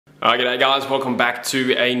G'day guys, welcome back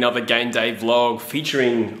to another game day vlog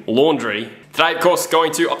featuring laundry. Today, of course,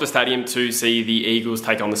 going to Optus Stadium to see the Eagles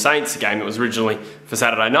take on the Saints. A game that was originally for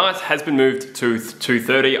Saturday night has been moved to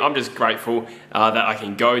 2:30. I'm just grateful that I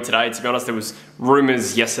can go today. To be honest, there was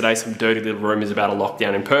rumours yesterday, some dirty little rumours about a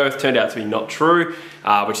lockdown in Perth. Turned out to be not true,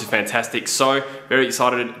 which is fantastic. So, very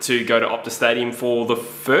excited to go to Optus Stadium for the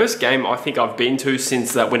first game I think I've been to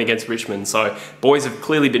since that win against Richmond. So, boys have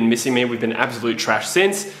clearly been missing me. We've been absolute trash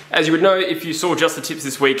since. As you would know, if you saw just the tips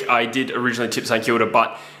this week, I did originally tip St Kilda,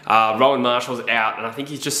 but Rowan Marshall's out, and I think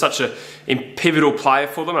he's just such a pivotal player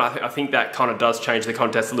for them, and I think that kind of does change the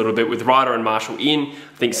contest a little bit. With Ryder and Marshall in,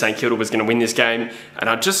 I think St Kilda was going to win this game, and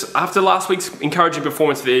after last week's encouraging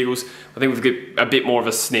performance for the Eagles, I think we've got a bit more of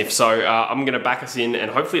a sniff, so I'm going to back us in,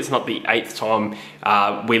 and hopefully it's not the 8th time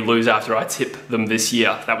we lose after I tip them this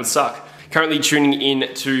year. That would suck. Currently tuning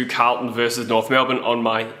in to Carlton versus North Melbourne on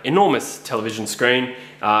my enormous television screen.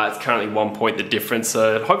 It's currently 1 point the difference.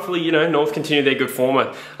 Hopefully, North continue their good form.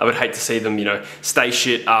 I would hate to see them, stay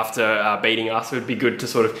shit after beating us. It would be good to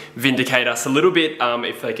sort of vindicate us a little bit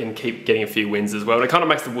if they can keep getting a few wins as well. And it kind of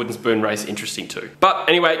makes the wooden spoon race interesting too. But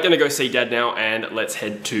anyway, gonna go see Dad now, and let's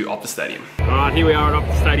head to Optus Stadium. All right, here we are at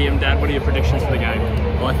Optus Stadium. Dad, what are your predictions for the game?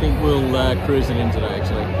 Well, I think we'll cruise it in today,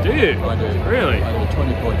 actually. Do you? I do. Really? I do.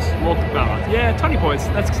 20 points. More, yeah, 20 points.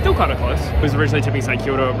 That's still kind of close. I was originally tipping St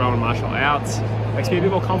Kilda, Rowan Marshall out. Makes me a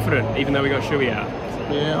bit more confident, even though we got Shuey out.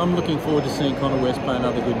 Yeah, I'm looking forward to seeing Connor West play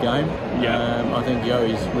another good game. Yeah. I think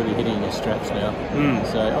Yo's really hitting his straps now.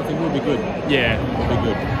 So I think we'll be good. Yeah. We'll be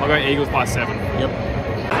good. I'll go Eagles by 7. Yep.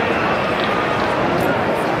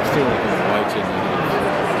 Still a bit of weight in there.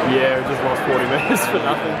 Yeah, we just lost 40 minutes for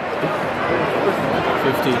nothing.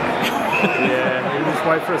 50. Yeah, we just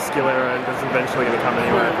wait for a skill error and it's eventually going to come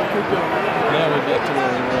anyway. Now we get to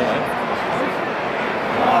where we were.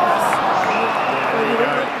 There you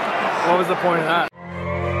go. What was the point of that?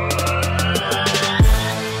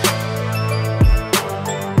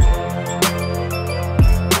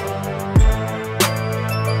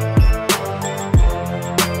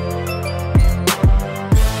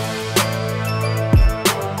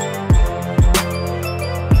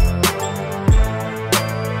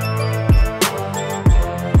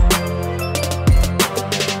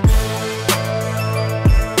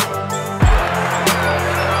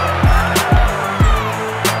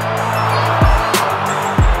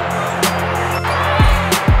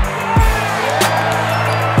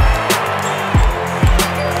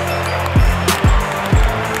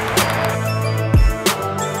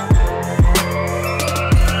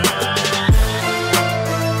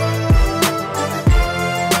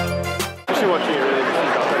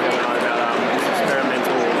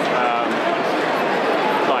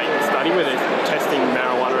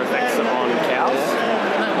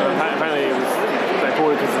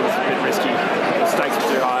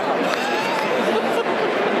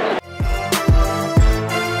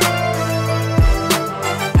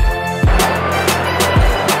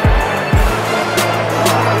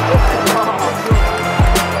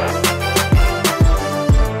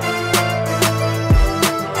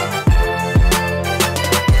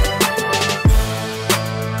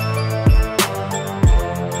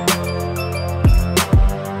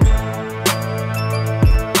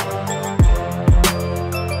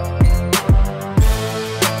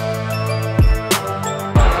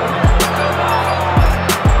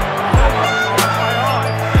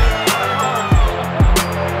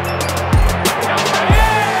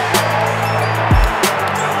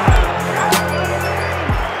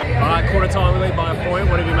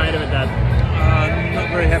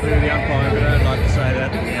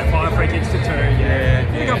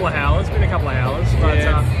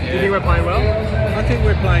 I think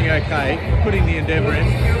we're playing okay. We're putting the endeavour in,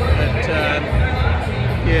 but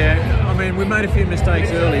yeah, I mean we made a few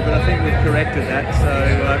mistakes early, but I think we've corrected that. So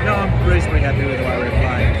no, I'm reasonably happy with the way we're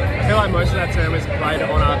playing. I feel like most of that term is played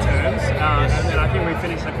on our terms, and then I think we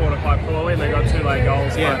finished the quarter quite poorly, and they got 2 late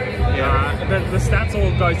goals. But the stats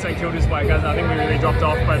all go St Kilda's way, guys. I think we really dropped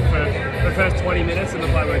off, but for the first 20 minutes in the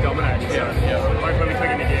play we were dominating. So hopefully we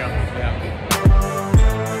click into gear.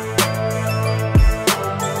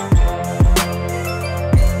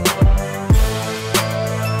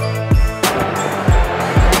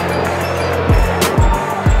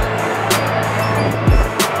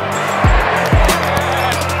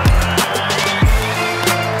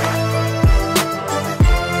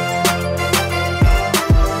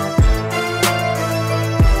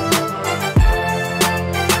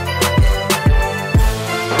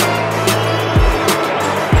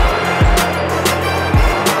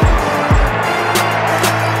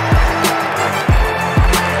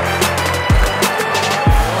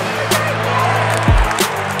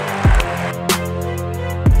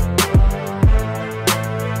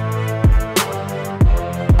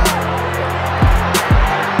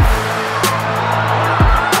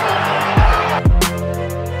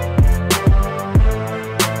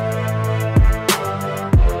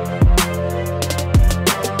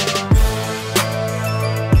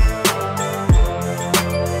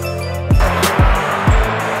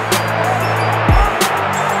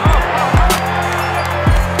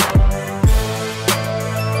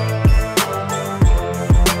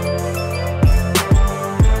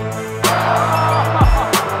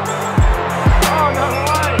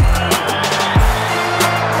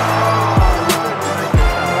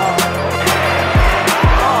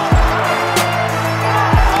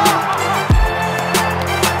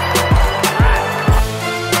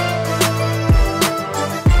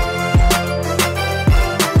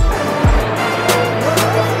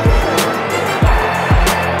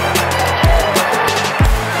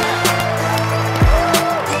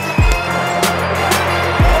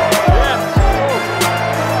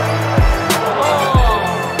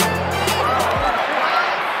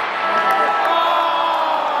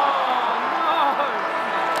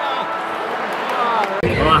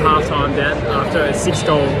 by half-time, Dan, after a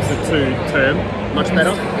 6-2 term. Much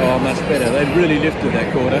better? Oh, much better. They really lifted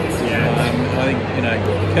that quarter. Yeah. I think, you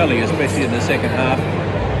know, Kelly, especially in the second half,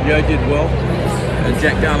 Yo did well. And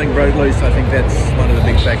Jack Darling broke loose. I think that's one of the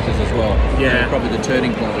big factors as well. Yeah. Probably the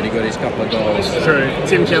turning point when he got his couple of goals. True.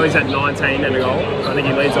 Tim Kelly's had 19 and a goal. I think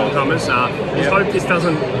he leads all comers. Just hope this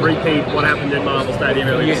doesn't repeat what happened at Marvel Stadium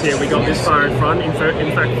earlier this year. We got this far in front, in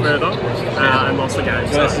fact further, and lost the game.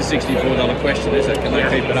 So that's the $64 question, is it? Can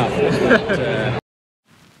they keep it up? But,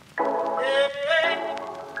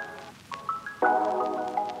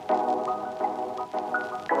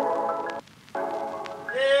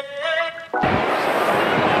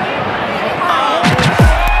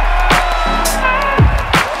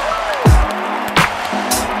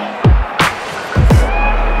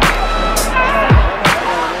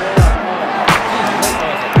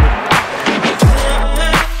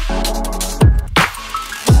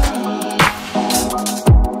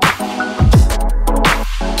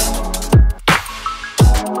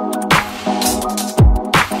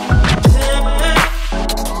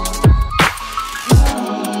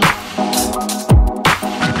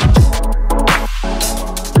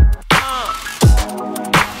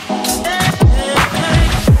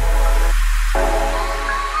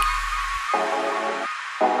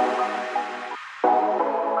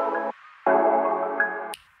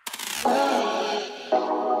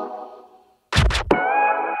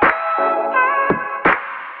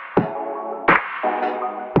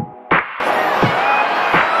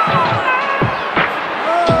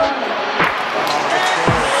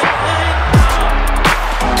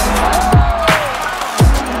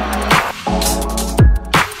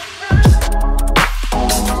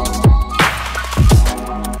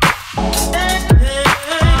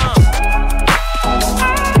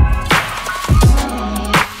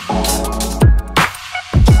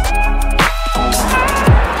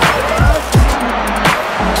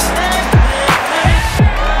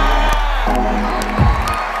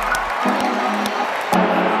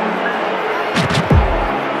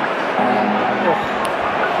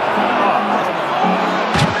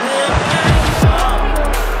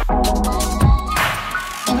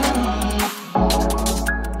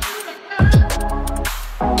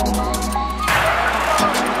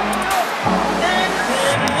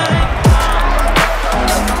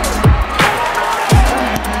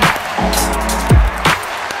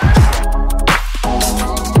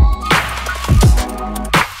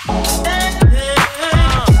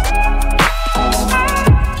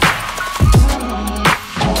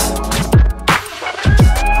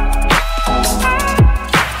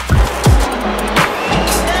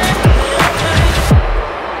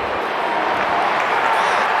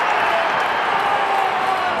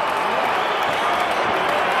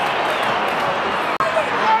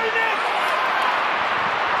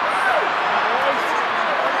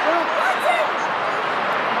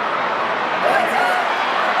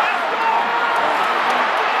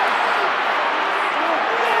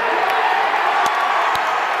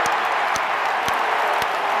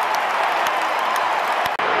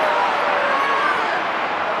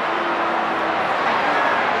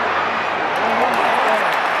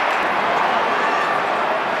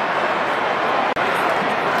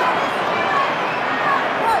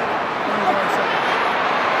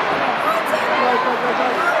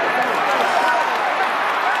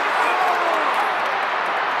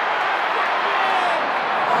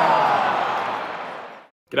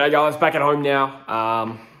 G'day guys, back at home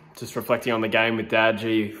now. Just reflecting on the game with Dad.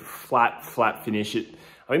 Gee, flat finish. I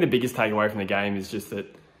think the biggest takeaway from the game is just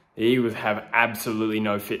that the Eagles have absolutely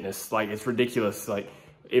no fitness. Like, it's ridiculous. Like,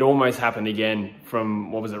 it almost happened again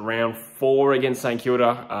from, what was it, round 4 against St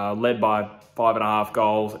Kilda, led by 5.5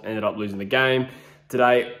 goals, ended up losing the game.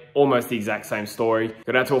 Today, almost the exact same story.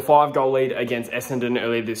 Got out to a 5-goal lead against Essendon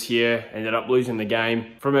earlier this year, ended up losing the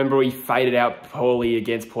game. Remember, we faded out poorly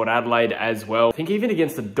against Port Adelaide as well. I think even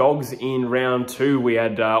against the Dogs in round 2, we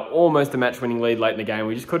had almost a match-winning lead late in the game.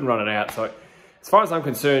 We just couldn't run it out. So as far as I'm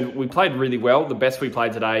concerned, we played really well. The best we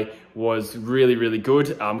played today was really, really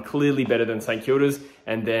good. Clearly better than St Kilda's.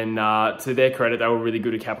 And then to their credit, they were really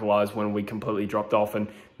good to capitalise when we completely dropped off. And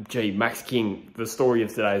gee, Max King, the story of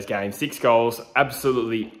today's game, 6 goals,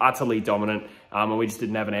 absolutely, utterly dominant. And we just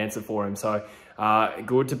didn't have an answer for him. So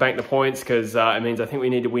good to bank the points, because it means I think we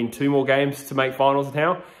need to win 2 more games to make finals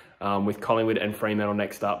now. With Collingwood and Fremantle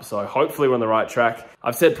next up. So hopefully we're on the right track.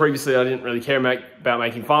 I've said previously I didn't really care about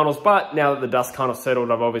making finals, but now that the dust kind of settled,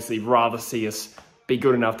 I'd obviously rather see us be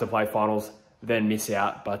good enough to play finals than miss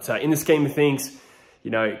out. But in the scheme of things,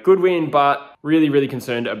 you know, good win, but really, really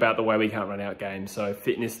concerned about the way we can't run out games. So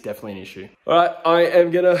fitness, definitely an issue. All right, I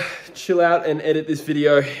am gonna chill out and edit this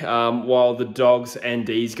video while the Dogs and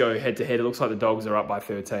D's go head to head. It looks like the Dogs are up by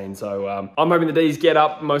 13. So I'm hoping the D's get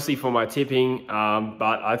up mostly for my tipping, but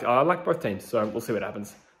I like both teams. So we'll see what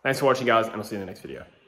happens. Thanks for watching, guys, and I'll see you in the next video.